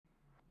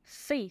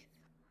Faith,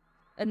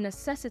 a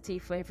necessity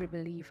for every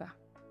believer.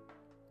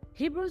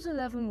 Hebrews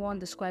 11:1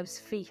 describes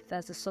faith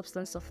as the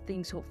substance of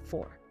things hoped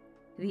for,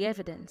 the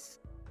evidence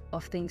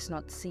of things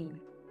not seen.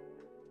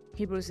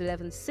 Hebrews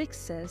 11:6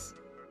 says,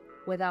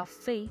 without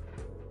faith,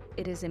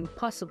 it is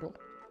impossible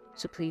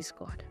to please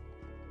God.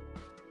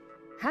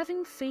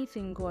 Having faith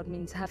in God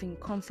means having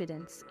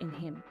confidence in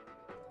Him.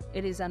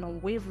 It is an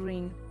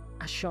unwavering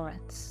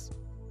assurance.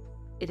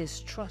 It is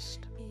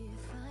trust.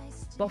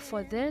 But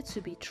for there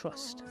to be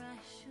trust,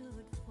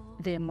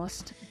 there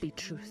must be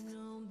truth.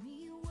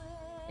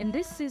 In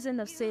this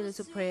season of Say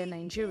Little Prayer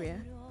Nigeria,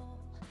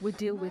 we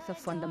deal with a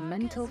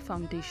fundamental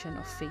foundation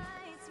of faith,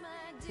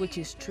 which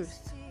is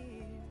truth.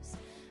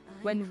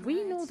 When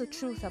we know the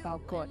truth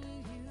about God,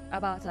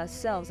 about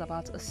ourselves,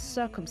 about a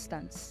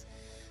circumstance,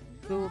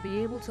 we will be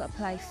able to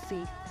apply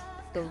faith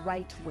the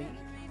right way.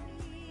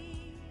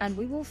 And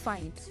we will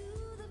find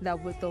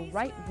that with the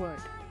right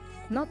word,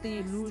 not the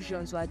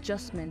illusions or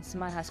adjustments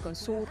man has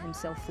consoled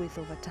himself with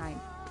over time,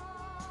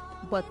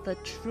 but the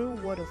true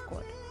word of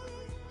God,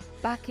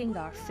 backing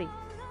our faith,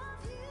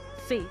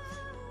 faith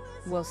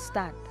will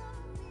stand.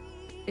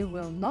 It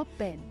will not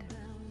bend.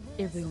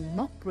 It will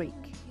not break.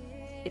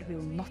 It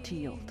will not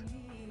yield.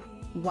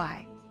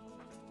 Why?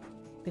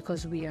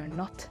 Because we are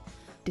not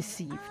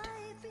deceived.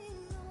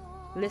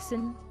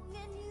 Listen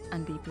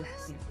and be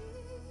blessed.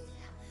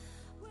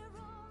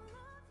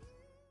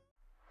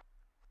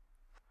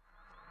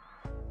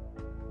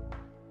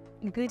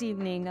 Good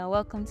evening and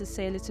welcome to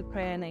Say Little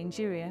Prayer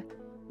Nigeria.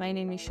 My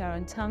name is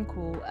Sharon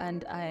Tanko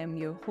and I am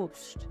your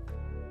host.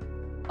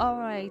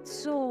 Alright,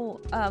 so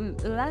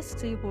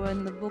lastly we were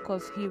in the book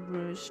of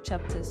Hebrews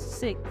chapter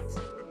 6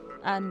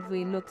 and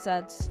we looked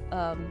at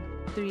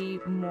 3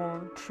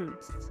 more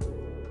truths.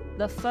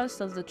 The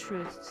first of the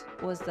truths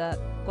was that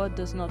God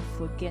does not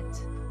forget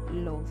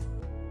love.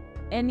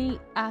 Any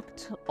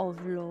act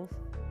of love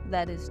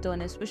that is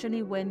done,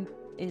 especially when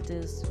it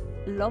is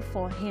love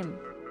for Him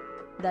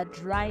that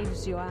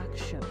drives your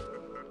action,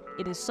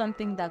 it is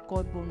something that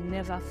God will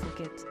never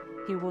forget.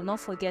 He will not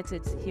forget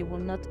it. He will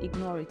not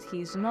ignore it.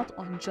 He is not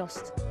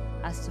unjust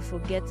as to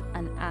forget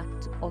an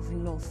act of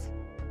love.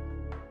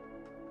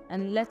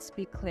 And let's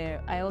be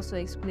clear, I also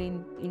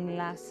explained in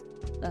last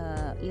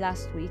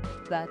week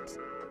that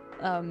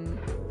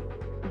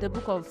the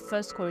book of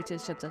 1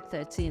 Corinthians chapter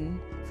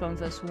 13 from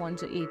verse 1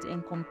 to 8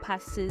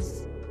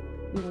 encompasses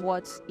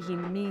what he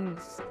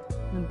means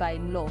by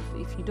love.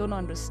 If you don't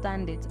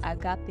understand it,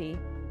 agape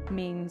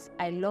means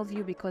I love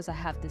you because I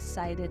have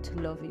decided to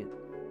love you.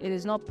 It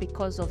is not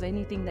because of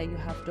anything that you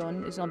have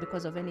done. It's not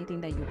because of anything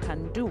that you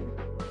can do.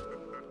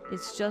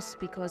 It's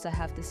just because I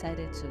have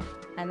decided to.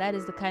 And that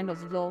is the kind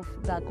of love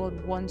that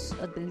God wants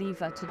a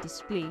believer to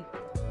display,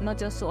 not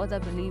just to other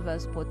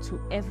believers, but to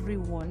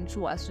everyone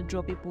who has to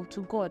draw people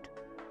to God.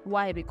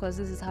 Why? Because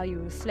this is how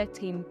you reflect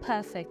Him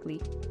perfectly.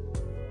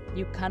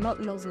 You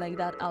cannot love like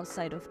that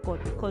outside of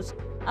God, because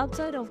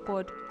outside of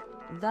God,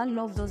 that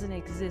love doesn't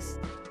exist.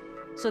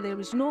 So there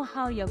is no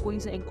how you're going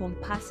to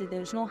encompass it.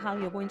 There's no how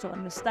you're going to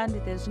understand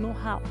it. There's no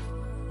how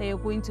that you're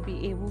going to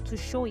be able to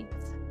show it.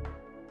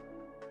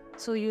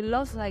 So you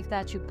love like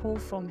that, you pull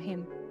from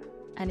Him,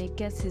 and it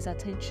gets His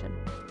attention.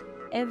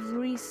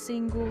 Every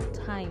single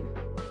time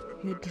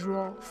you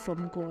draw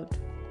from God,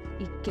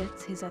 it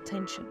gets His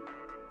attention.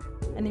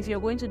 And if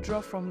you're going to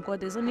draw from God,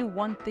 there's only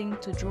one thing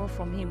to draw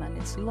from Him, and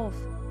it's love.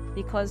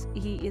 Because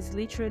He is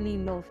literally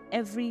love.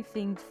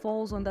 Everything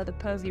falls under the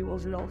purview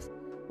of love.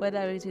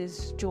 Whether it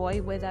is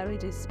joy, whether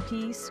it is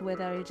peace,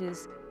 whether it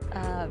is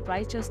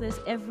righteousness,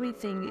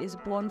 everything is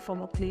born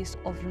from a place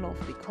of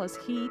love, because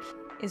He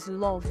is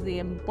love. The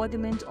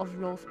embodiment of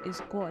love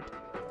is God.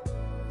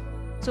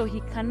 So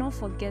He cannot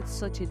forget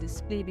such a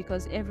display,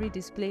 because every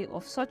display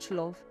of such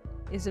love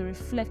is a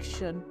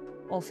reflection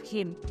of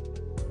Him.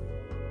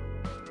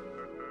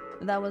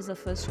 That was the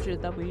first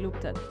truth that we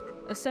looked at.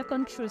 The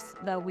second truth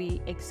that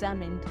we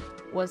examined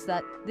was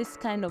that this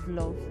kind of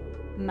love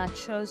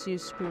matures you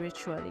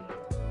spiritually,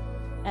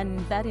 and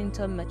that in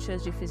turn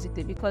matures you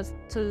physically, because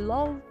to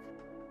love,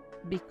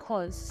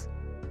 because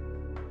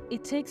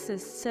it takes a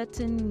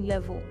certain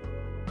level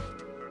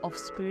of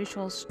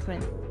spiritual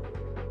strength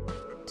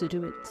to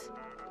do it.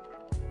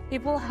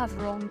 People have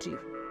wronged you.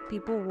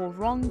 People will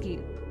wrong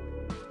you.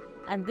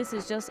 And this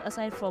is just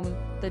aside from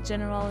the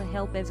general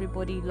help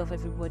everybody, love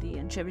everybody,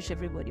 and cherish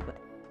everybody, but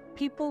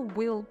people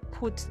will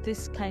put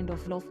this kind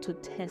of love to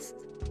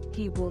test.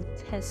 He will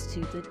test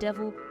you. The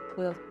devil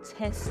will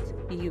test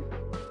you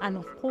and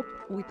hope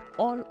with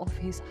all of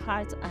his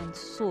heart and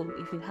soul,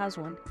 if it has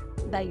one,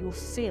 that you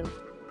fail,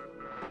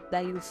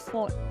 that you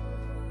fall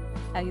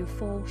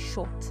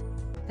short,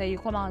 that you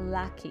come out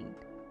lacking,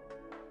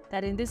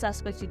 that in this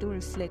aspect you don't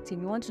reflect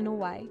Him. You want to know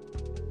why?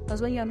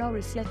 Because when you're not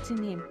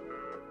reflecting Him,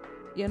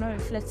 you're not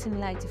reflecting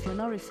light. If you're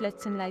not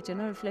reflecting light, you're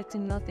not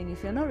reflecting nothing.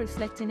 If you're not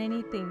reflecting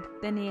anything,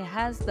 then He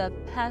has the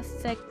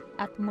perfect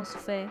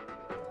atmosphere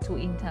to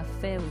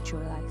interfere with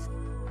your life.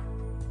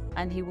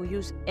 And He will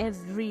use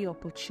every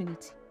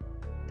opportunity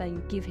that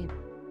you give Him.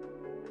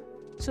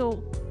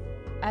 So,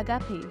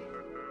 agape,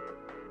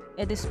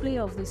 a display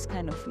of this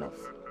kind of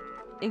love.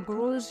 It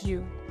grows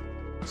you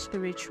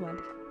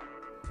spiritually.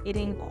 It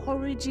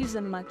encourages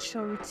a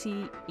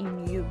maturity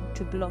in you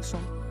to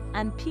blossom,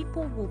 and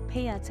people will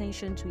pay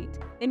attention to it.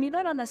 They may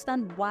not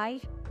understand why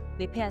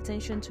they pay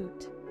attention to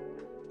it,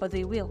 but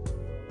they will.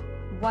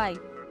 Why?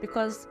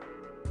 Because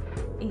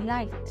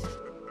light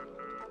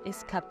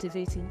is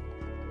captivating.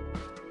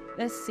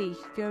 Let's say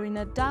you're in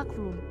a dark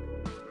room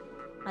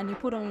and you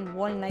put on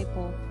one light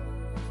bulb.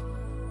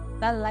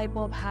 That light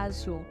bulb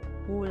has your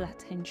whole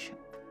attention.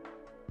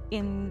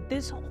 In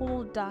this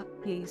whole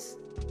dark place,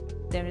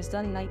 there is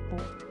that light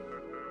bulb.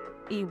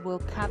 It will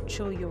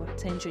capture your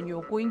attention.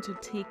 You're going to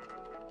take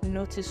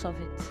notice of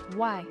it.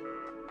 Why?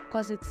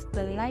 Because it's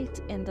the light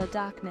in the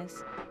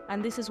darkness.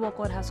 And this is what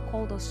God has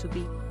called us to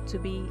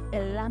be a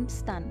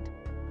lampstand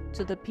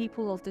to the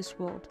people of this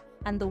world.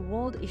 And the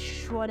world is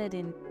shrouded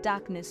in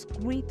darkness,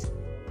 great,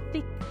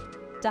 thick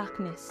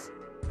darkness.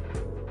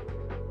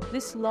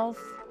 This love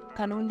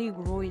can only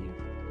grow you.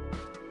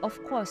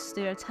 Of course,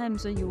 there are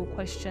times when you will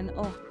question,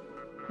 oh,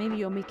 maybe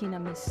you're making a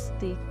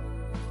mistake.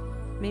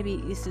 Maybe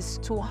this is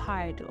too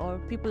hard, or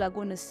people are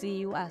going to see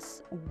you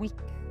as weak,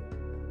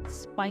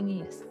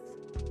 spineless,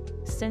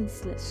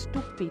 senseless,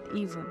 stupid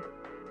even.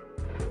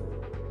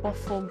 But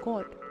for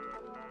God,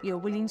 you're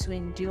willing to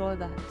endure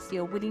that.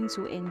 You're willing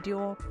to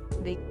endure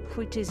the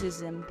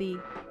criticism,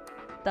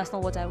 that's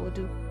not what I will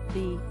do,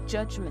 the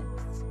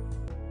judgments.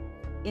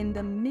 In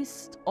the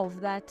midst of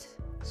that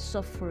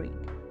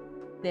suffering,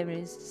 there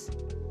is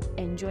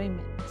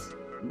enjoyment,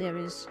 there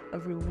is a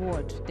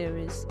reward, there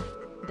is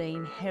the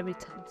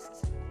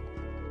inheritance.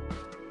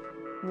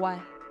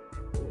 Why?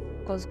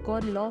 Because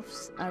God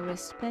loves and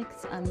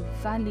respects and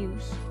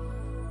values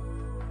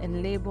a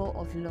labor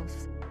of love.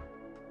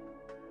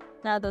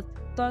 Now, the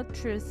third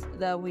truth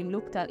that we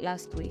looked at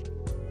last week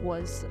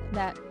was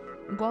that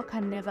God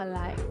can never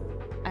lie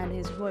and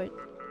His word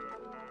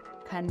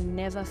can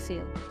never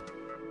fail.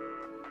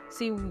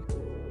 See,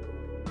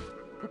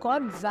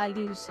 God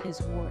values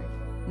His word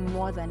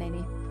more than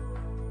anything.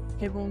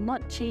 He will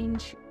not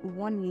change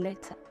one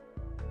letter,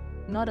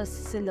 not a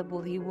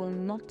syllable. He will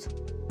not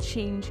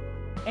change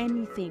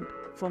anything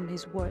from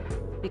His word,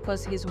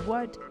 because His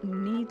word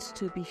needs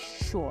to be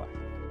sure.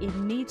 It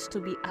needs to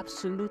be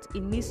absolute.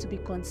 It needs to be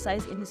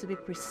concise. It needs to be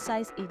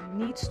precise. It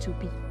needs to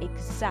be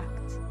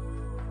exact,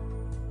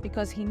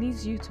 because He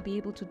needs you to be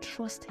able to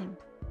trust Him.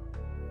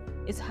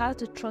 It's hard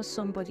to trust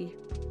somebody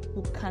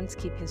who can't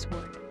keep His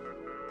word.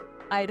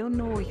 I don't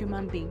know a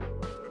human being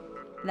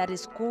that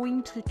is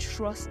going to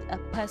trust a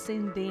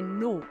person they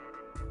know,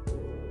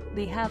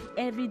 they have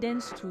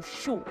evidence to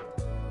show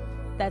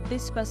that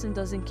this person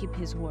doesn't keep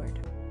his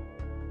word.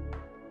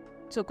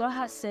 So God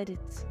has said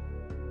it.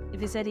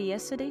 If He said it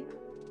yesterday,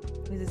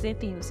 it's the same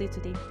thing He will say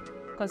today.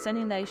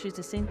 Concerning that issue, it's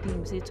the same thing He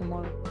will say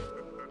tomorrow.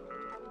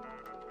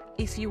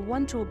 If you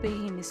want to obey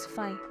Him, it's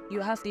fine. You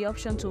have the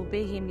option to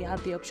obey Him, you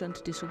have the option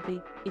to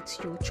disobey. It's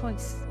your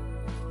choice.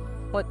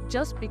 But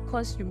just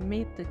because you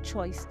made the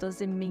choice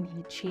doesn't mean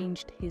He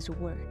changed His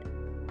word.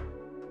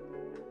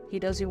 He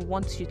doesn't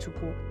want you to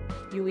go.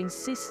 You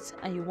insist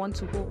and you want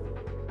to go.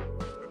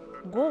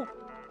 Go.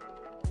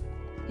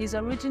 His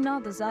original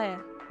desire,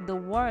 the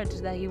word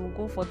that He will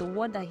go for, the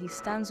word that He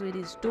stands with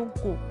is don't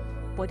go.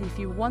 But if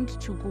you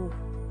want to go,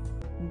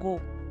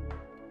 go.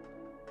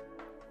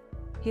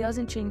 He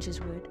doesn't change His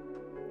word.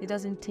 He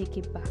doesn't take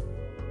it back.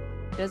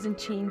 He doesn't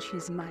change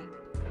His mind.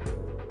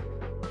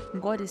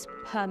 God is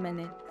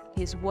permanent.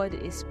 His word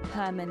is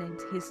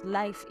permanent. His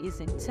life is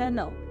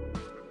eternal.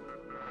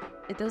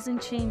 It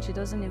doesn't change. It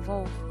doesn't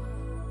evolve.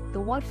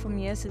 The word from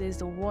yesterday is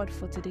the word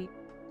for today.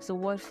 It's the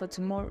word for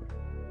tomorrow.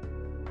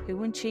 He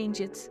won't change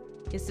it.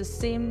 It's the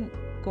same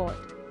God.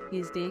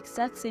 He's the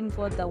exact same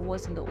God that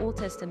was in the Old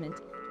Testament.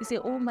 You say,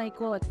 oh my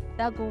God,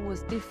 that God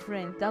was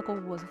different. That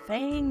God was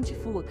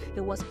vengeful. He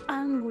was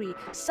angry.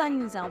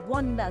 Signs and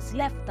wonders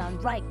left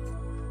and right.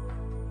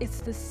 It's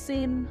the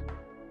same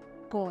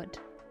God.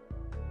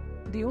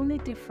 The only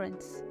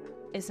difference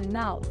is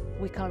now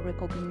we can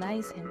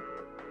recognize Him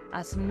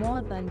as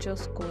more than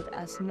just God,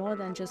 as more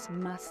than just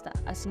Master,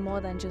 as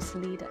more than just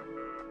leader.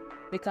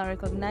 We can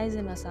recognize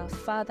Him as our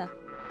Father.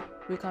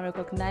 We can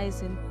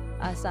recognize Him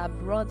as our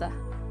brother.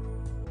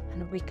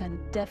 And we can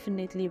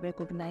definitely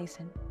recognize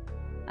Him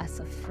as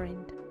a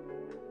friend.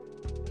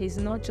 He's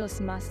not just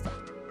Master.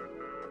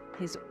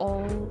 He's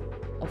all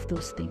of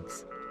those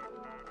things.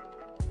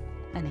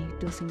 And He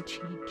doesn't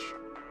change.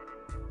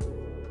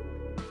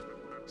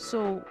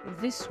 So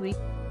this week,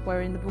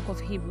 we're in the book of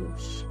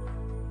Hebrews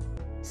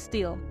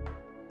still,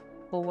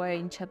 but we're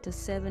in chapter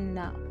 7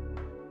 now.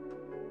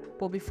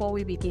 But before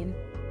we begin,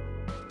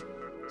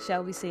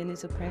 shall we say a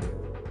little prayer?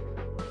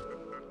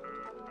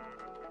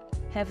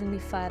 Heavenly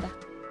Father,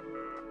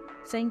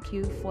 thank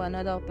You for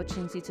another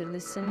opportunity to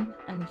listen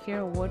and hear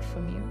a word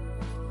from You.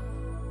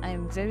 I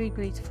am very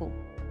grateful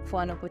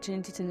for an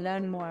opportunity to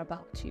learn more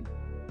about You.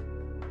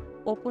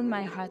 Open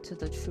my heart to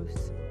the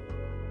truth.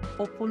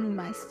 Open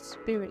my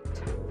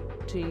spirit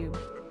to You.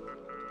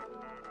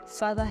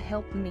 Father,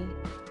 help me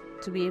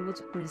to be able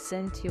to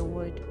present Your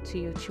word to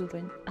Your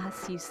children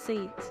as you say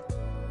it,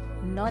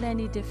 not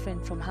any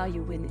different from how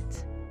you will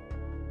it.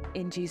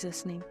 In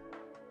Jesus' name,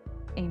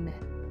 amen.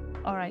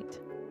 All right.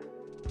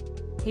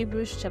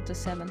 Hebrews chapter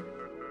 7,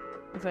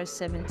 verse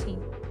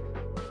 17.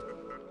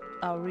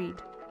 I'll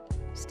read.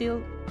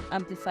 Still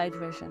Amplified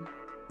Version.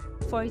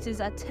 For it is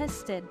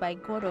attested by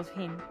God of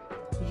him,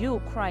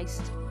 you,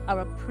 Christ, are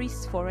a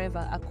priest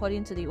forever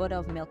according to the order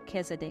of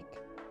Melchizedek.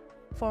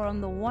 For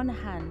on the one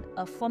hand,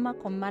 a former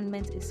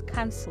commandment is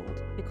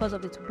cancelled because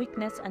of its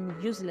weakness and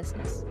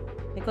uselessness,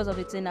 because of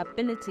its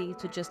inability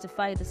to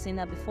justify the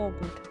sinner before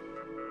God.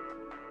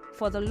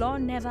 For the law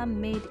never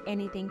made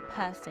anything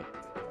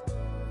perfect,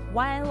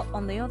 while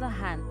on the other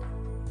hand,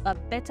 a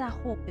better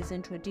hope is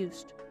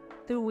introduced,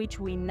 through which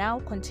we now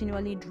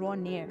continually draw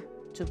near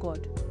to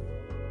God.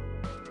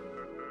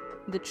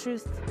 The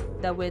truth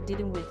that we're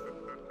dealing with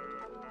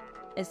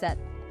is that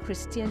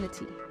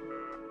Christianity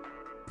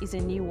is a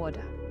new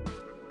order.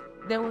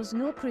 There was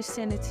no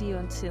Christianity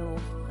until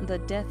the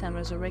death and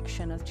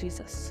resurrection of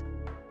Jesus.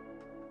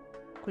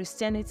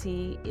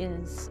 Christianity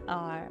is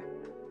our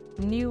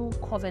new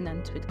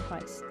covenant with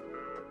Christ.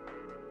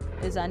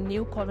 It's our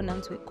new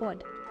covenant with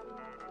God.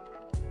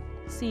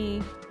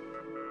 See,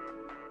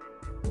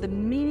 the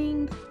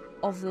meaning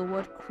of the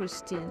word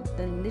Christian,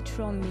 the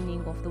literal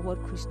meaning of the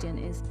word Christian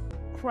is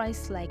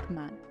Christ-like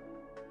man.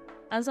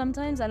 And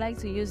sometimes I like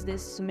to use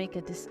this to make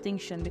a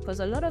distinction because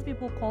a lot of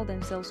people call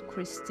themselves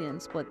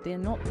Christians, but they're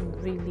not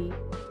really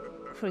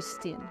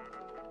Christian.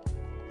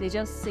 They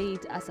just say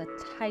it as a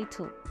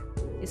title.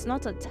 It's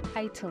not a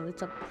title,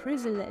 it's a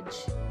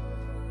privilege.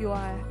 You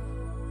are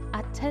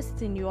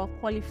attesting, you are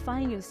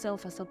qualifying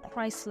yourself as a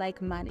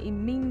Christ-like man. It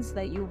means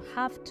that you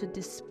have to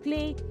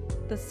display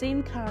the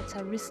same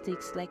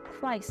characteristics like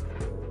Christ,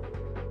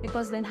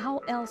 because then how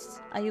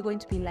else are you going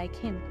to be like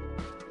him?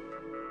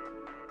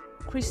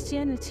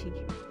 Christianity,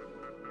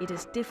 it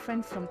is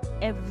different from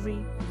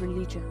every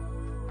religion,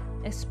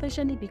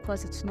 especially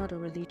because it's not a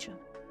religion.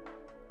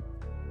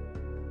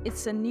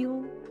 It's a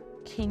new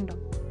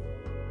kingdom,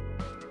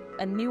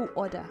 a new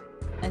order,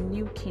 a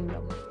new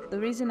kingdom. The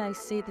reason I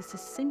say this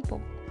is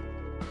simple.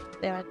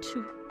 There are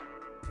two.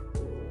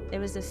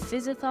 There is a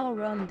physical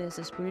realm, there's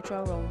a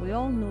spiritual realm. We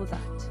all know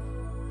that.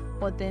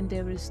 But then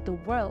there is the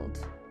world,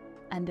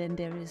 and then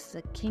there is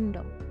the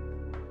kingdom.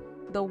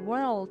 The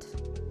world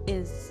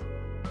is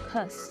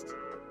cursed.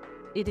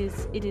 It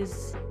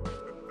is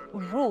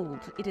ruled,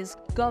 it is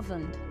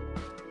governed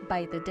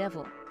by the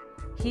devil.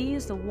 He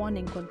is the one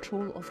in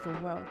control of the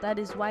world. That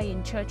is why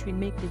in church we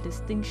make the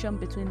distinction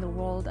between the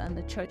world and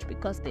the church,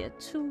 because they are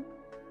two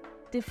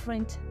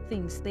different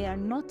things. They are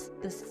not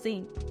the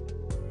same.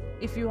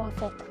 If you are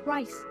for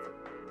Christ,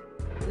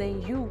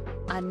 then you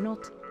are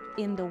not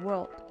in the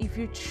world. If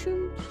you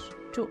choose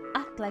to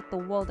act like the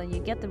world and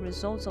you get the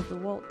results of the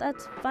world,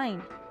 that's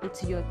fine.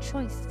 It's your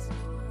choice.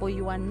 But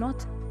you are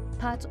not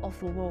part of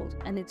the world,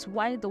 and it's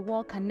why the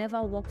world can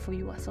never work for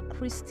you as a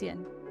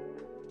Christian.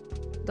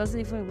 It doesn't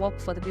even work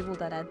for the people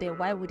that are there.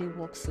 Why would it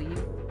work for you?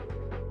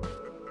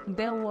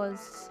 There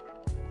was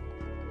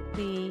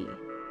the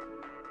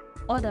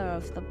order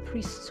of the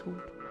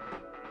priesthood.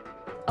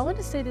 I want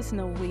to say this in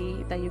a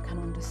way that you can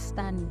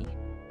understand me.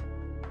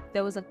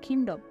 There was a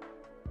kingdom,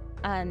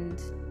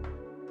 and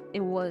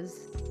it was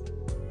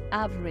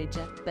average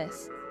at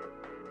best.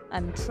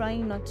 I'm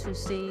trying not to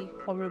say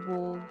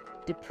horrible,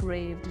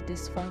 depraved,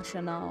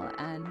 dysfunctional,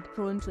 and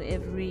prone to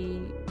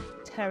every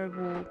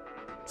terrible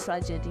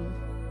tragedy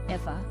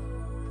ever.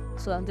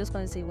 So I'm just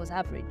going to say it was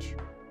average.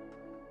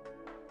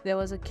 There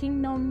was a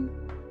kingdom,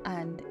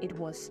 and it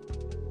was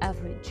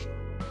average.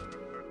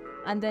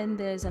 And then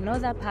there's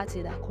another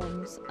party that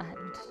comes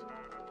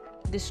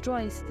and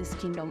destroys this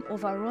kingdom,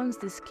 overruns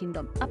this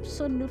kingdom,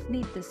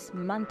 absolutely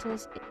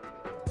dismantles it.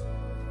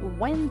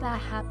 When that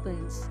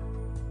happens,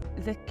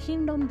 the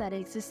kingdom that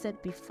existed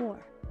before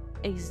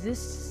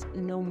exists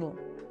no more.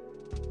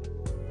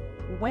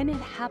 When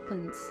it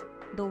happens,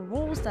 the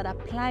rules that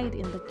applied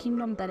in the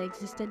kingdom that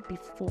existed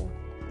before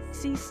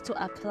cease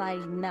to apply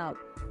now.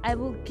 I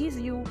will give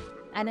you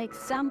an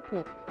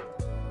example.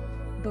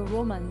 The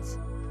Romans,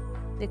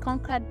 they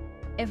conquered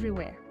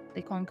everywhere.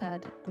 They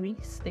conquered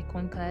Greece, they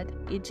conquered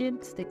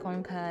Egypt, they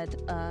conquered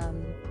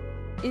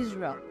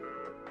Israel.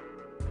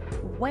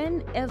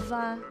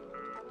 Whenever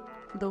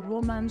the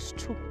Romans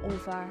took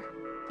over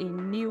a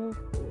new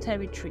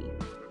territory,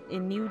 a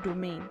new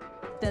domain,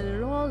 the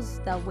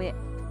laws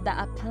that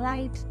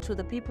applied to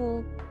the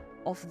people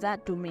of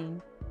that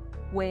domain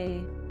were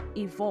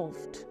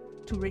evolved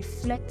to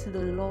reflect the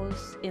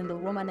laws in the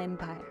Roman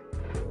Empire.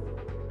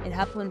 It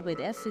happened with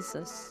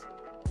Ephesus,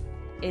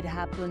 it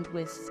happened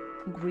with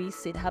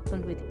Greece, it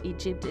happened with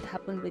Egypt, it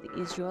happened with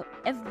Israel.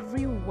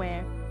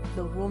 Everywhere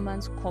the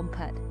Romans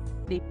conquered,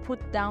 they put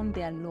down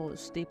their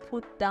laws, they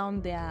put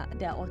down their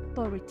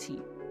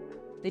authority.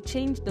 They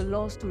changed the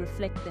laws to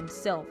reflect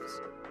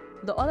themselves.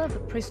 The order of the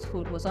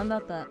priesthood was under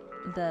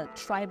the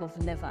tribe of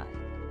Levi.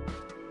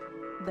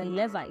 The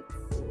Levites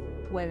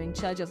were in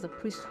charge of the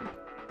priesthood.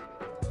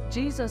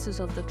 Jesus is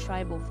of the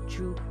tribe of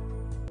Judah.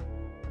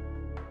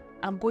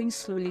 I'm going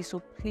slowly, so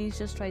please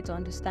just try to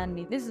understand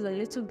me. This is a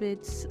little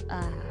bit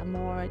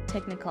more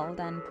technical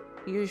than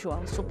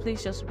usual, so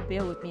please just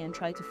bear with me and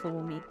try to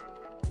follow me.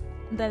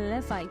 The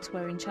Levites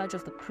were in charge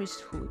of the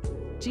priesthood.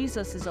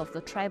 Jesus is of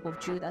the tribe of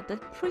Judah. The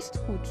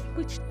priesthood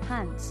switched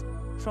hands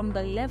from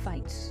the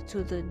Levites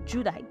to the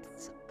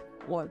Judites,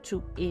 or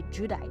to a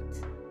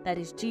Judite, that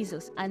is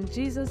Jesus, and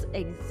Jesus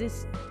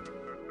exists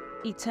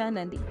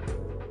eternally.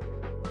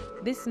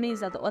 This means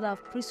that the order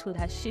of priesthood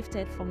has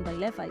shifted from the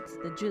Levites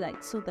to the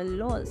Judites, so the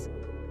laws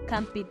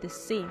can't be the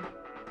same.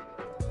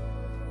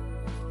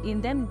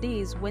 In them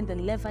days when the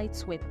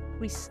Levites were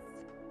priests,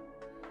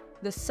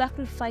 the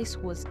sacrifice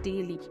was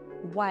daily.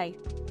 Why?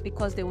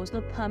 Because there was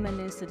no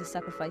permanence to the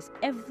sacrifice.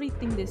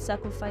 Everything they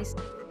sacrificed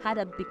had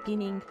a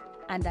beginning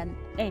and an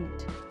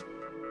end.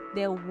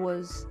 There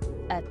was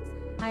a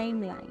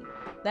timeline.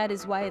 That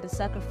is why the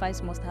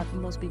sacrifice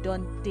must be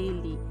done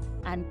daily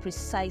and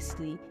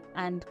precisely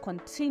and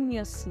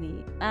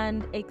continuously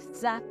and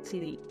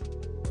exactly.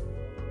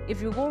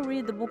 If you go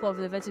read the book of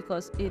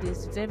Leviticus, it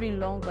is very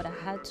long, but I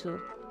had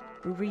to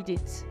read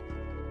it.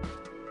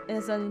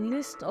 There's a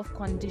list of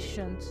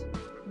conditions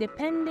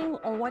depending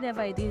on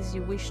whatever it is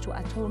you wish to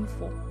atone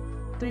for.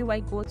 3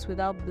 white goats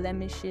without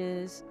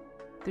blemishes,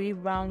 3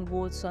 brown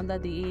goats under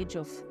the age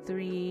of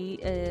 3,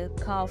 a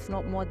calf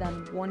not more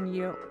than 1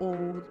 year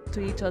old,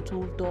 3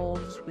 turtle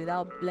doves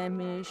without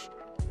blemish.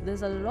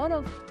 There's a lot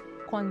of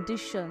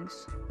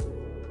conditions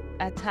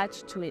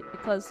attached to it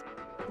because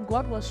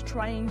God was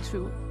trying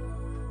to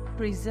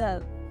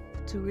preserve,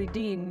 to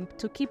redeem,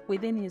 to keep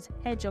within his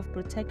hedge of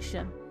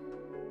protection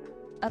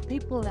a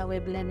people that were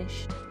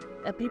blemished,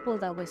 a people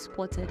that were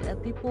spotted, a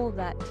people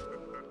that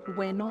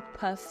were not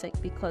perfect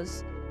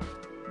because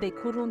they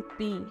couldn't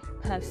be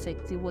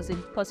perfect.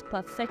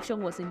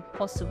 Perfection was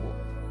impossible.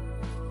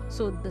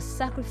 So the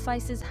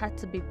sacrifices had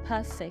to be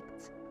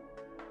perfect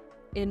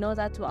in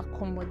order to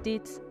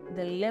accommodate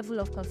the level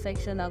of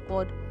perfection that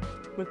God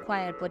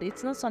required. But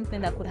it's not something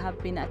that could have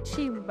been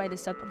achieved by the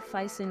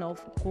sacrificing of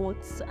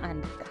goats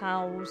and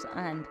cows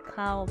and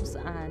calves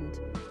and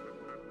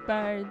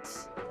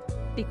birds,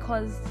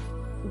 because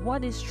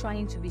what is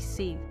trying to be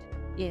saved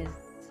is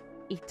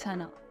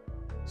eternal.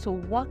 So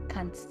what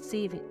can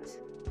save it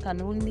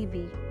can only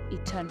be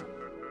eternal.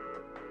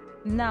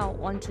 Now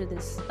onto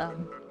this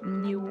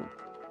new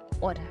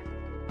order.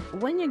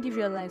 When you give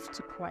your life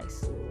to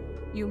Christ,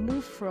 you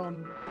move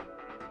from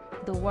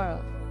the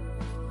world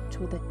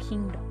to the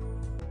kingdom.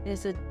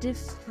 There's a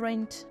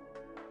different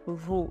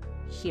role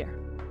here.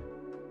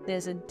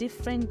 There's a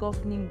different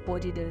governing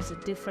body, there is a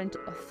different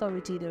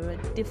authority, there are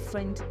a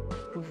different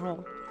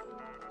role.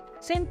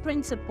 Same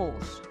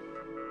principles.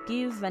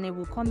 Give and it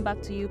will come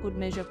back to you, good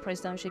measure,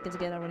 press down, shake it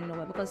together, running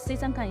over. Because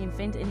Satan can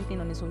invent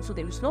anything on his own. So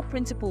there is no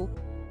principle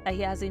that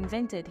he has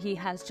invented, he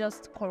has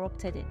just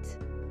corrupted it.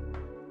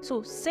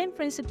 So same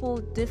principle,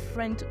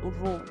 different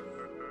role.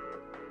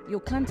 You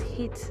can't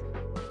hate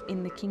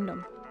in the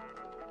kingdom.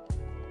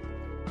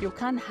 You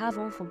can't have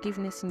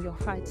unforgiveness in your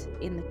heart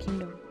in the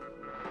kingdom.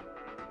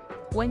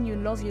 When you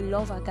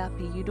love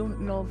agape. You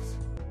don't love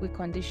with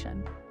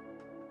condition.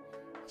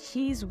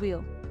 His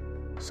will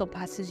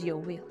surpasses your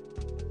will.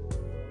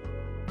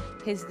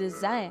 His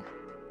desire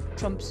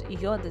trumps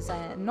your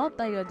desire. Not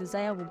that your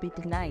desire will be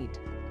denied,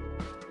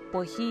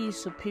 but he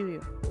is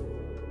superior.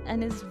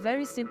 And it's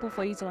very simple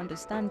for you to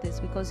understand this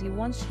because he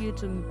wants you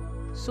to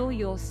sow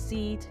your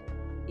seed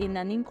in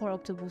an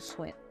incorruptible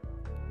soil,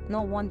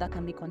 not one that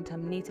can be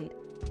contaminated.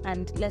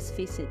 And let's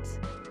face it,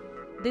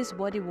 this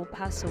body will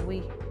pass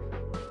away.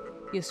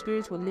 Your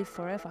spirit will live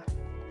forever.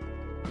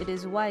 It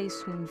is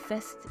wise to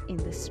invest in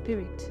the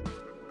spirit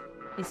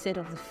instead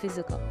of the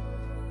physical,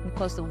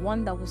 because the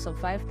one that will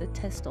survive the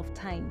test of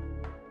time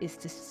is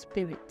the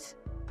spirit.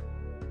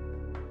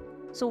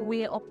 So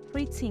we are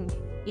operating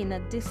in a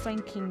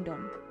different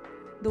kingdom.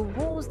 The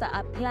rules that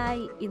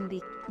apply in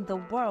the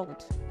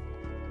world,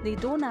 they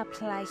don't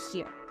apply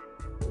here.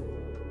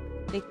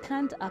 They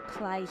can't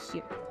apply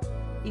here.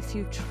 If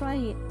you try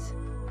it,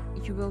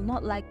 you will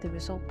not like the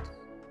result.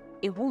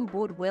 It won't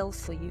bode well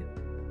for you.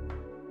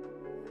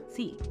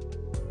 See,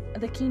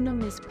 the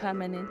kingdom is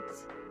permanent.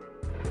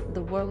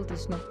 The world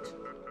is not.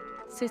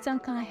 Satan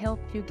can't help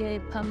you get a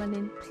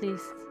permanent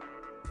place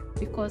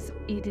because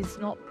it is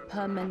not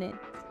permanent.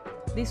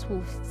 This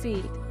will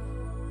fade.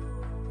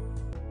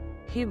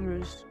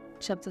 Hebrews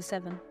chapter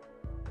 7,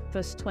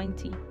 verse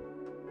 20.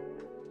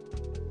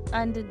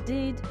 And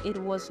indeed, it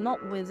was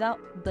not without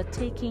the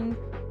taking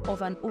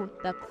of an oath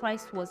that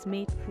Christ was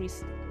made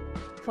priest.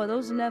 For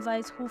those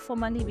Levites who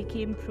formerly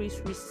became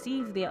priests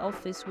received their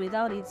office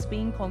without its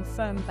being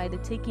confirmed by the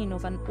taking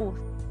of an oath.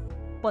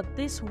 But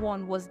this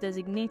one was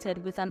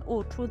designated with an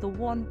oath through the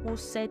one who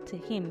said to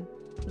him,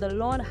 "The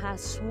Lord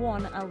has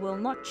sworn and will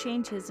not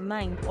change his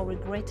mind or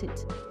regret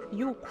it.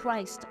 You,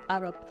 Christ,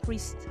 are a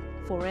priest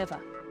forever."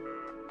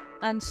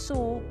 And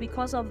so,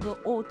 because of the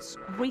oath's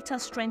greater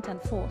strength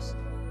and force,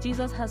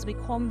 Jesus has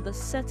become the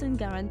certain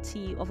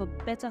guarantee of a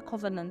better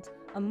covenant,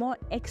 a more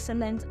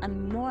excellent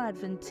and more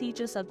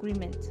advantageous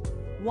agreement,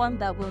 one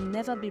that will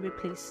never be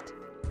replaced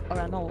or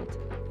annulled.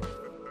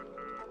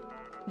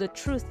 The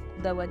truth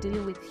that we're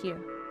dealing with here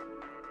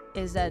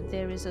is that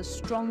there is a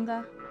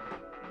stronger,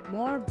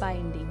 more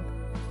binding,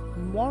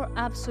 more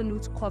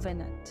absolute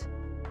covenant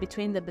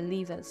between the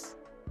believers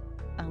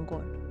and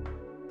God.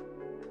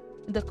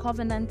 The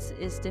covenant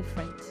is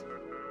different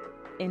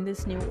in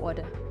this new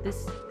order,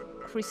 this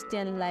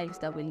Christian life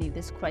that we live,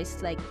 this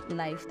Christ-like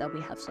life that we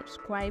have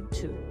subscribed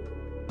to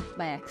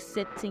by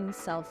accepting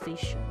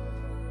salvation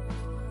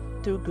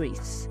through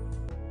grace.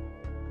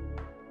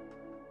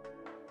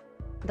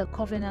 The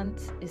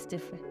covenant is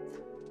different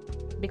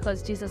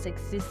because Jesus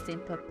exists in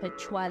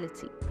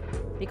perpetuality,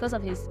 because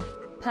of his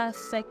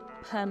perfect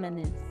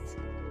permanence,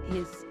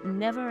 his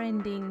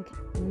never-ending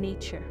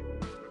nature.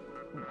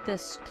 The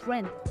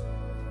strength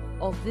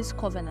of this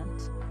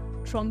covenant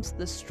trumps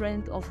the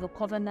strength of the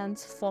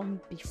covenants formed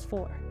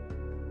before.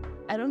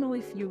 I don't know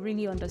if you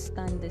really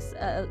understand this.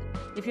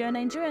 If you're a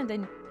Nigerian,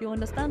 then you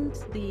understand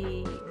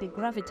the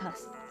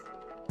gravitas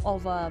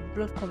of a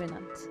blood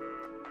covenant.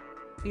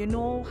 You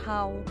know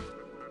how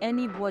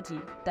anybody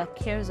that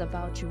cares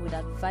about you would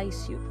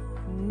advise you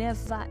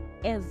never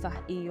ever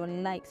in your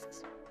life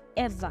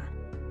ever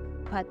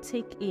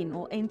partake in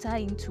or enter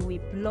into a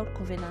blood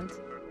covenant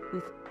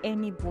with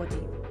anybody.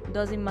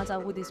 Doesn't matter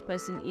who this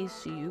person is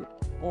to you,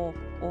 or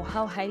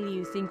how highly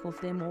you think of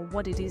them, or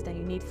what it is that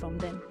you need from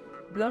them.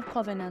 Blood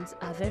covenants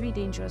are very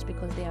dangerous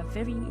because they are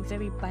very,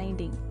 very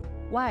binding.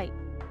 Why?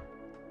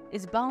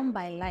 It's bound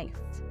by life.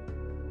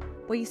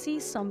 But you see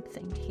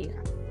something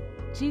here.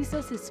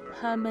 Jesus is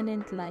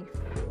permanent life.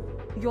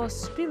 Your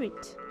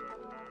spirit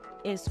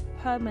is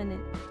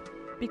permanent.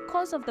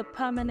 Because of the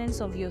permanence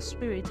of your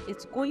spirit,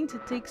 it's going to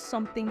take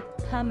something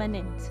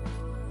permanent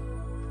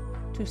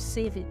to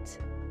save it.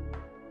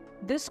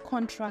 This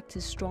contract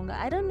is stronger.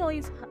 I don't know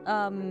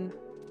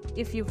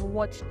if you've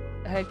watched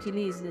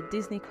Hercules, the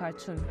Disney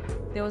cartoon.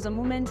 There was a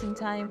moment in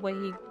time where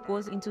he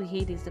goes into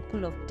Hades, the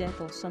pool of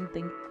death or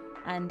something,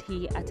 and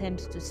he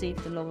attempts to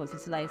save the love of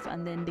his life,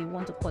 and then they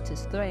want to cut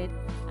his thread,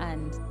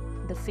 and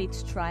the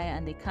fates try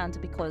and they can't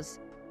because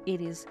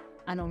it is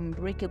an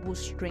unbreakable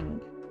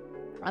string.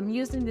 I'm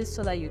using this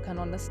so that you can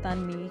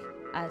understand me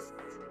as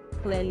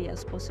clearly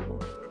as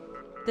possible.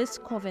 This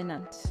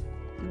covenant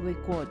with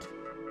God,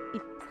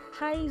 it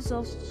ties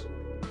us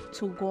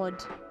to God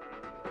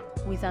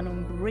with an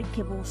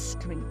unbreakable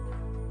string.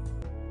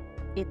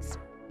 It's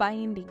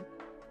binding,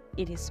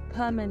 it is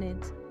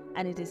permanent,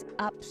 and it is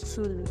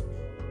absolute.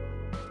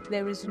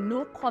 There is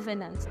no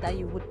covenant that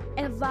you would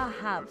ever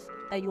have,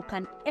 that you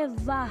can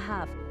ever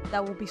have,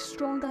 that will be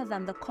stronger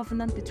than the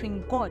covenant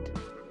between God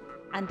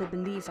and the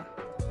believer.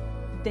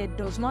 There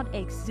does not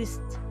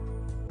exist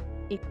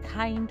a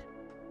kind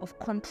of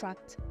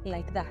contract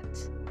like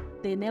that.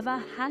 There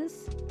never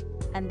has,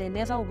 and there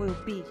never will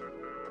be.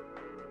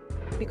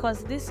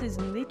 Because this is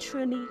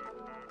literally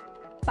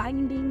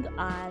binding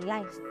our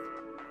life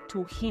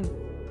to Him.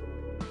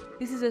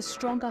 This is a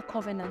stronger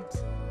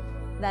covenant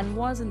than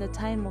was in the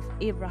time of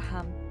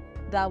Abraham,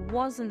 that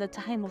was in the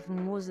time of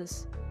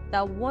Moses,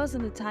 that was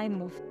in the time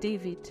of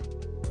David.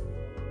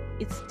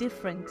 It's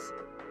different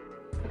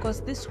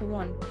because this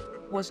one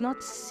was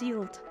not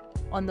sealed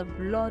on the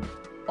blood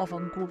of a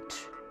goat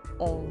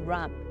or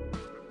ram.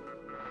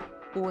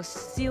 It was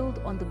sealed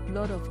on the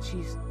blood of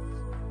Jesus.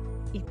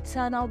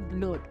 Eternal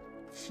blood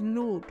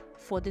flowed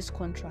for this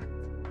contract.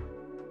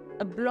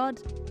 A blood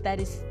that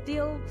is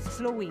still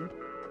flowing.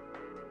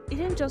 It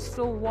didn't just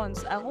flow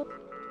once. I hope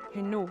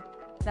you know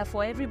that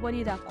for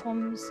everybody that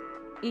comes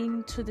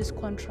into this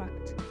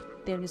contract,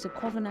 there is a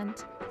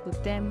covenant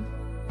with them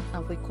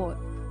and with God.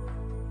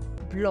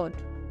 Blood.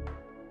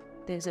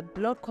 There's a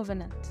blood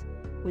covenant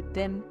with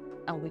them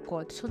and with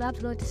God. So that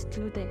blood is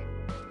still there.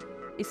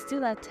 It's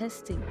still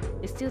attesting.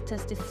 It's still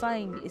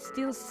testifying. It's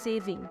still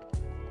saving.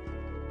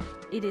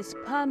 It is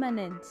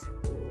permanent.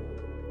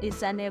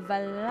 It's an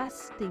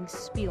everlasting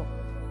spill.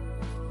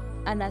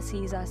 And as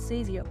He is our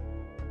Savior,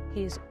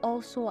 He is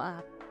also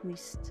our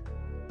priest.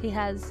 He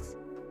has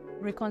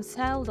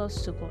reconciled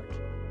us to God.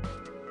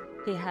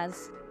 He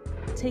has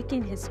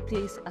taken His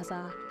place as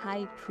our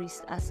high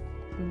priest, as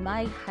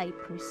my high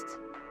priest.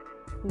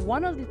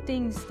 One of the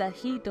things that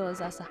He does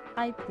as a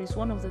high priest,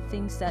 one of the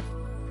things that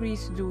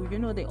priests do,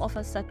 they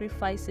offer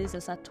sacrifices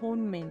as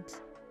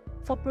atonement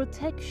for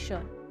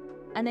protection.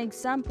 An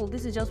example,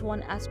 this is just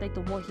one aspect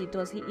of what He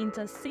does. He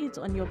intercedes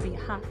on your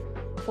behalf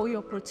for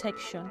your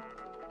protection.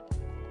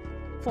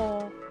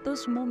 For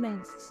those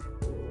moments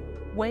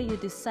where you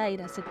decide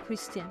as a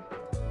Christian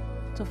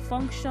to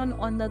function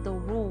under the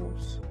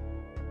rules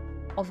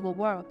of the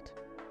world,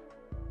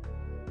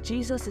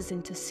 Jesus is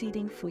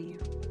interceding for you.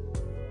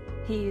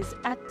 He is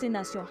acting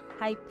as your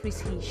high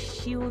priest. He's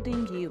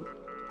shielding you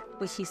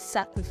with His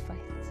sacrifice.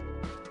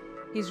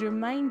 He's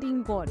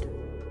reminding God,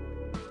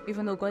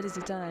 even though God is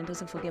eternal and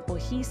doesn't forget,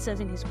 but He's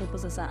serving His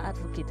purpose as our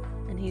advocate,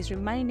 and He's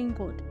reminding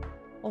God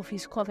of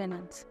His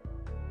covenant.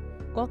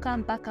 God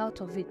can't back out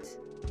of it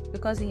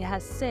because He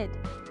has said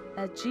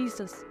that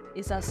Jesus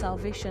is our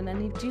salvation,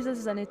 and if Jesus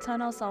is an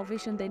eternal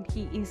salvation, then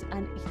He is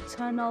an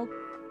eternal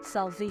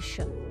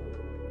salvation.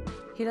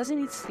 He doesn't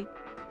need sleep.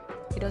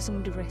 He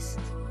doesn't need rest.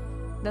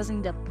 He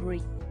doesn't need a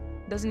break.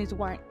 doesn't need to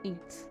go and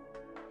eat.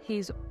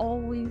 He's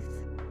always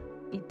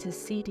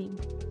interceding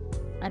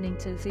and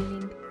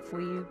intervening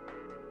for you.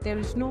 There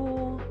is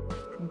no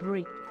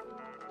break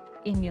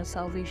in your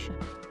salvation.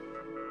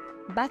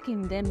 Back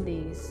in them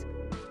days,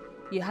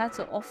 you had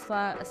to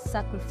offer a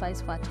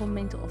sacrifice for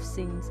atonement of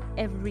sins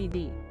every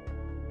day.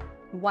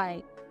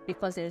 Why?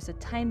 Because there is a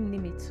time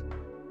limit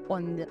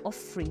on the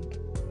offering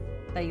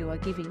that you are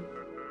giving.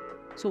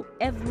 So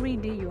every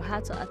day you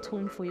had to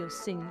atone for your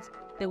sins.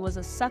 There was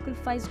a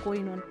sacrifice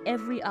going on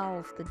every hour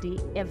of the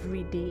day,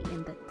 every day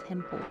in the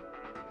temple.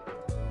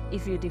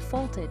 If you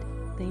defaulted,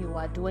 then you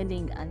are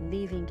dwelling and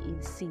living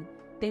in sin.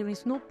 There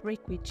is no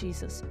break with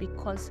Jesus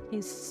because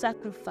his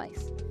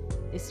sacrifice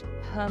is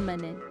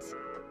permanent.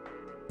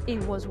 It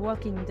was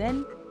working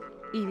then,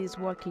 it is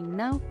working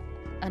now,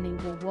 and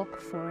it will work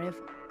forever.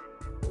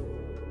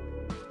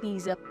 He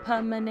is a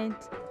permanent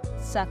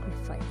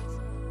sacrifice,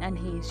 and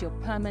he is your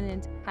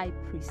permanent high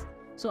priest.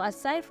 So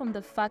aside from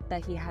the fact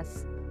that he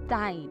has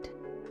died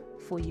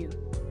for you,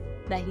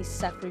 that he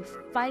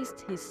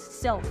sacrificed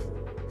himself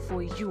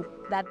for you,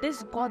 that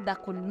this God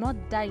that could not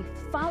die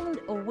found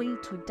a way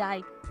to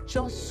die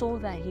just so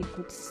that he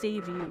could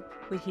save you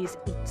with his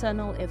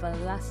eternal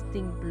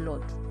everlasting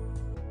blood.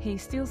 He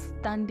is still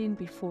standing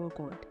before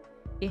God,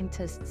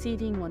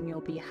 interceding on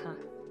your behalf,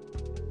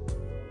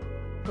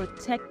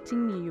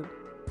 protecting you,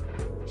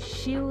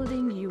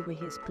 shielding you with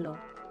his blood,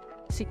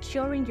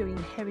 securing your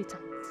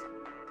inheritance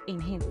in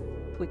him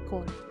with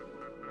God.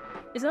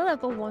 It's not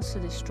that God wants to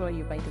destroy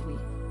you, by the way.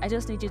 I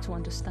just need you to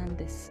understand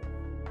this.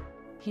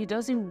 He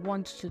doesn't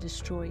want to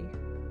destroy you,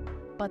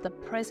 but the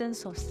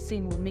presence of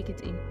sin will make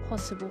it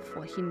impossible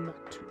for him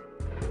not to.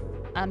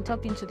 I'm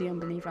talking to the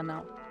unbeliever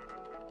now.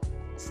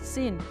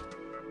 Sin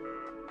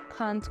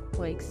can't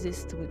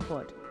coexist with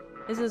God.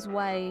 This is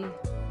why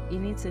you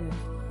need to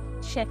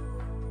check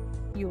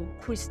your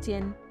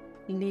Christian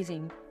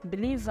living.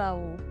 Believer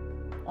or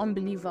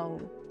unbeliever,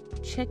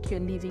 check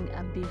your living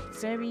and be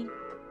very,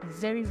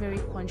 very, very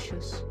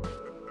conscious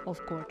of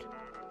God.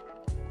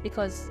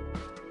 Because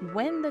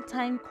when the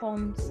time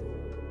comes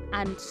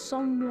and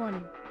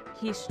someone,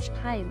 his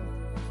child,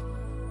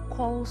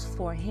 calls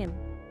for him,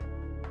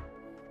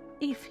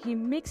 if he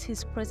makes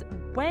his presence,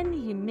 when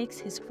he makes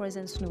his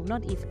presence known,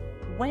 not if,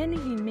 when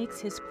he makes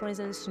his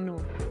presence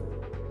known,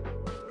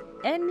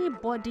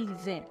 anybody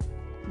there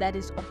that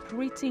is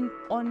operating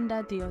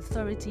under the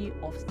authority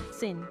of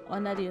sin,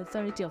 under the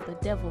authority of the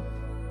devil,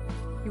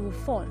 he will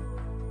fall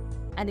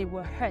and it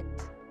will hurt.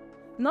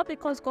 Not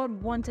because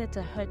God wanted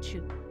to hurt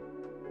you,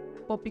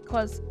 but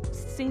because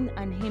sin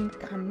and him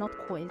cannot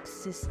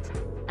coexist.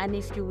 And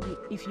if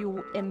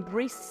you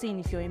embrace sin,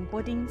 if you're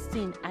embodying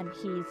sin and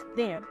he is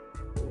there,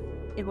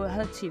 it will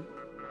hurt you.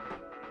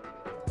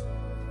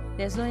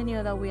 There's no any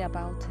other way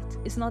about it.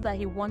 It's not that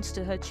he wants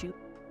to hurt you,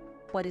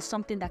 but it's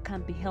something that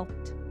can't be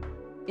helped.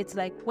 It's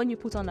like when you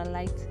put on a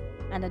light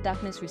and the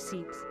darkness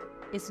recedes.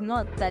 It's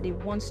not that it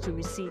wants to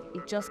recede,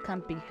 it just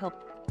can't be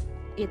helped.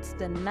 It's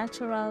the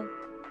natural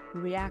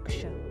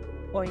reaction,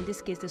 or in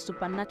this case, the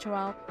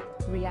supernatural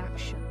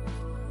reaction.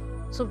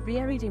 So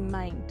bear it in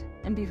mind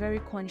and be very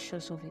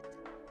conscious of it.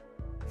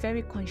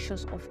 Very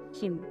conscious of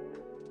him.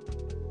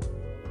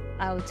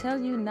 I will tell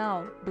you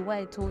now, the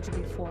way I told you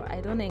before, I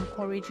don't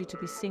encourage you to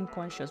be sin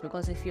conscious,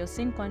 because if you're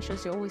sin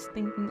conscious, you're always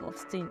thinking of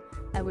sin.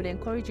 I would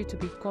encourage you to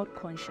be God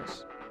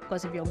conscious,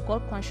 because if you're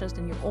God conscious,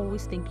 then you're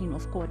always thinking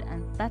of God,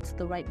 and that's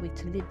the right way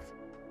to live.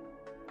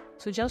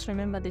 So just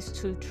remember these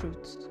two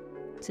truths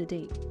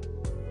today.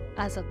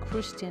 As a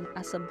Christian,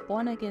 as a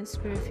born-again,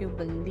 spirit-filled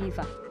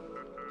believer,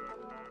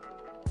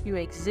 you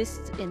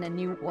exist in a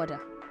new order.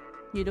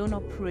 You don't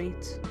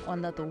operate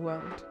under the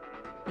world.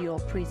 You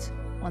operate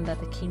under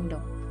the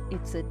kingdom.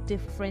 It's a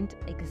different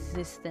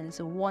existence,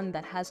 one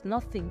that has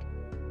nothing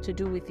to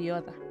do with the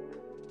other.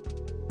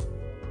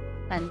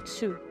 And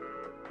two,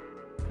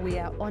 we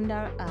are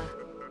under a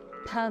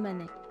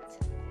permanent,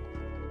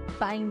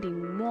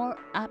 binding, more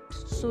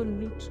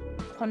absolute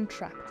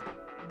contract,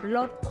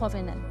 blood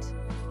covenant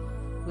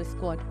with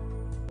God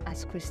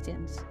as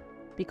Christians,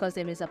 because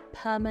there is a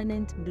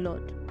permanent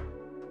blood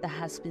that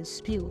has been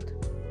spilled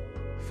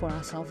for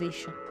our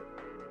salvation.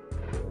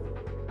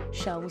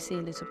 Shall we say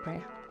a little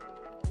prayer?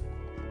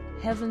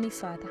 Heavenly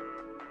Father,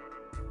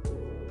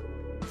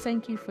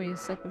 thank you for your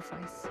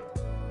sacrifice.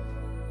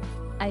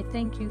 I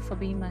thank you for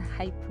being my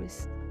high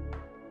priest.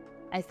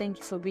 I thank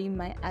you for being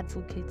my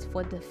advocate,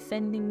 for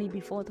defending me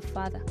before the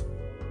Father,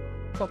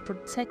 for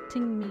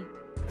protecting me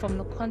from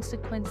the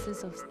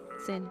consequences of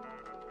sin.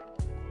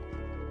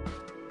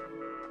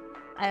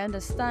 I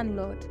understand,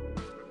 Lord,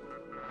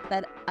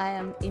 that I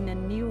am in a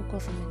new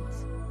government.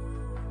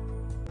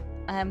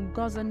 I am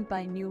governed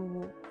by new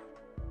rule.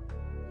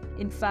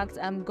 In fact,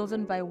 I'm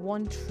governed by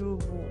one true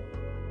rule,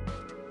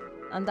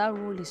 and that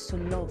rule is to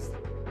love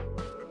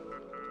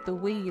the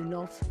way you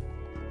love,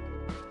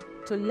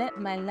 to let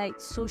my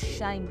light so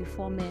shine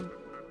before men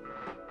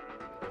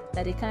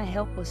that they can't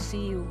help but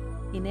see you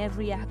in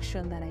every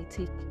action that I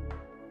take,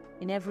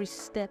 in every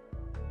step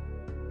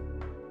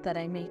that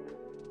I make.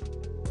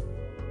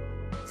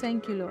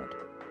 Thank you, Lord.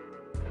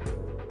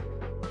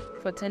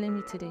 for telling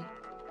me today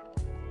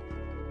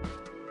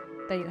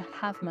that you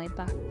have my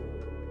back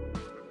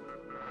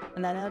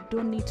and that I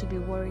don't need to be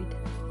worried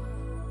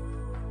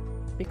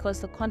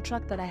because the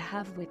contract that I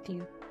have with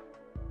you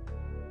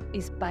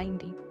is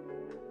binding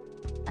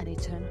and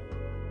eternal.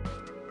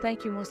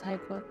 Thank you, Most High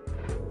God,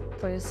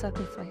 for your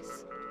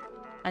sacrifice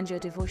and your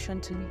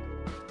devotion to me.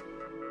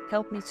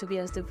 Help me to be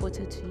as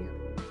devoted to you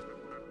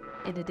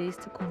in the days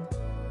to come.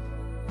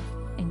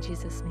 In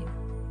Jesus' name,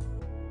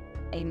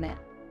 amen.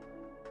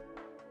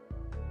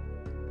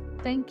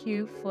 Thank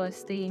you for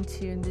staying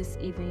tuned this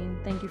evening.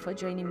 Thank you for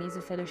joining me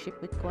to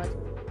fellowship with God.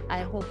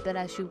 I hope that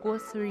as you go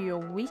through your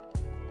week,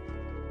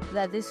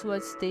 that this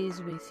word stays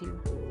with you.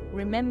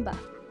 Remember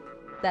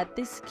that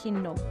this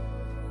kingdom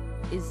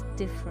is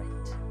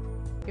different.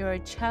 You're a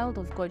child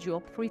of God. You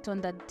operate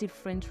under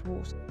different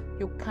rules.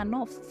 You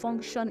cannot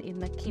function in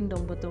the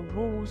kingdom with the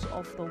rules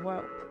of the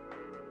world.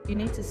 You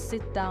need to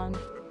sit down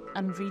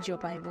and read your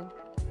Bible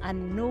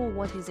and know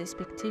what His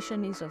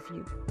expectation is of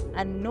you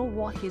and know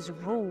what His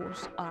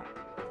rules are.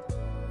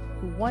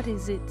 What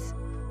is it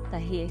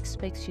that He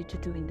expects you to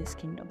do in this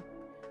kingdom?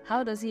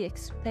 How does He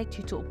expect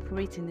you to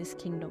operate in this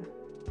kingdom?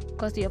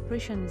 Because the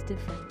operation is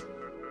different.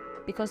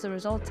 Because the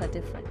results are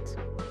different.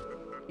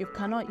 You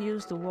cannot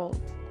use the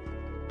world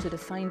to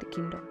define the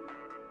kingdom.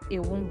 It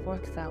won't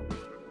work that way.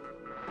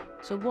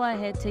 So go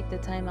ahead, take the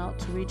time out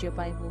to read your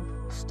Bible,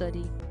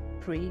 study,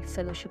 pray,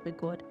 fellowship with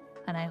God,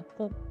 and I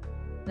hope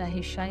that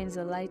He shines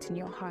a light in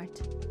your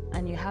heart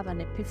and you have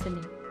an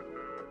epiphany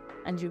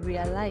and you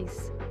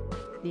realize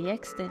the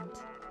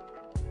extent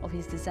of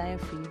His desire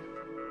for you.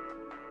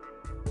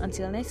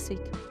 Until next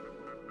week,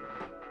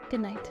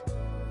 good night.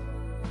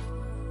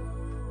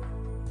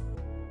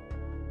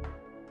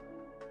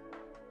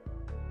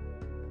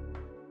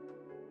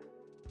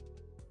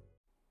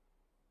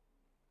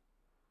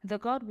 The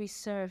God we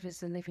serve is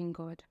the living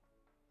God.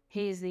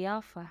 He is the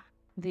Alpha,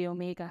 the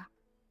Omega,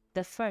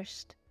 the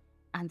first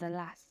and the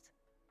last.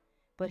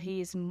 But He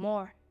is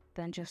more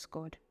than just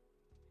God.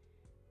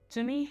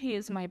 To me, He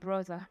is my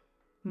brother,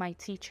 my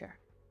teacher,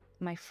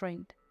 my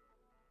friend.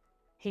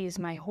 He is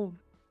my home.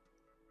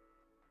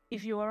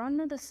 If you are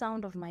under the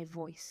sound of my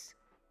voice,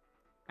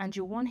 and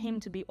you want Him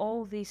to be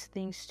all these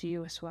things to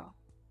you as well,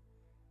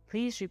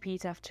 please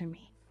repeat after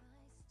me.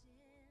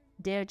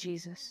 Dear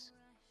Jesus,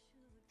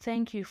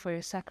 thank you for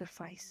your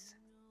sacrifice.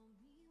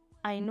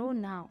 I know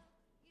now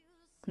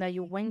that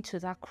you went to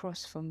that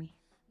cross for me,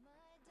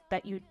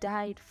 that you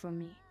died for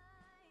me.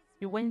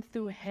 You went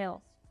through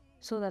hell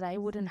so that I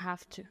wouldn't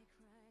have to.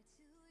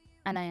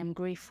 And I am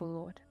grateful,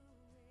 Lord.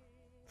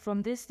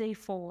 From this day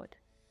forward,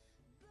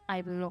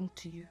 I belong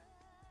to you.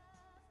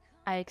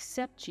 I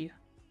accept you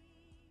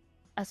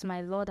as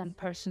my Lord and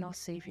personal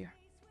Savior.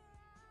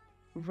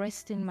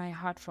 Rest in my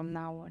heart from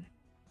now on.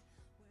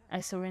 I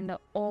surrender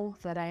all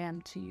that I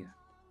am to you.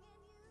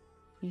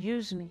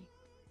 Use me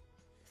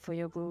for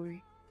your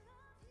glory.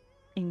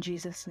 In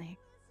Jesus' name,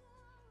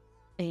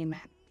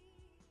 amen.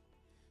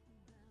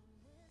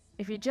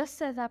 If you just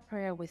said that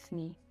prayer with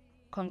me,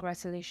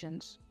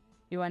 congratulations.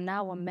 You are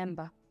now a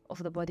member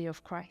of the body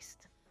of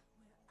Christ.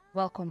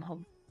 Welcome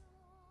home.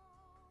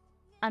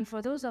 And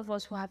for those of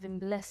us who have been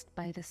blessed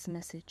by this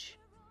message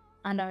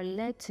and are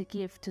led to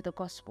give to the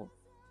gospel,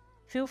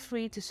 feel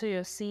free to sow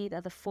your seed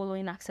at the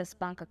following Access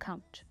Bank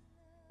account.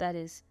 That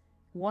is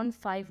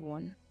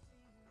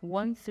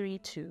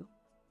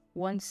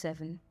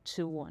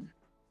 151-132-1721.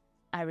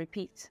 I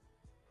repeat,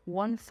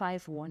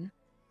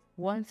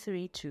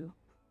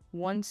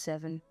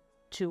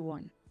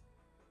 151-132-1721.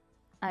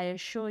 I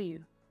assure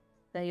you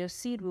that your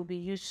seed will be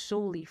used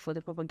solely for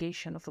the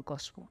propagation of the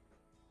gospel.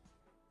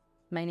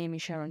 My name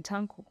is Sharon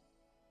Tanko,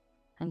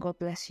 and God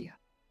bless you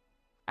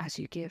as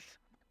you give.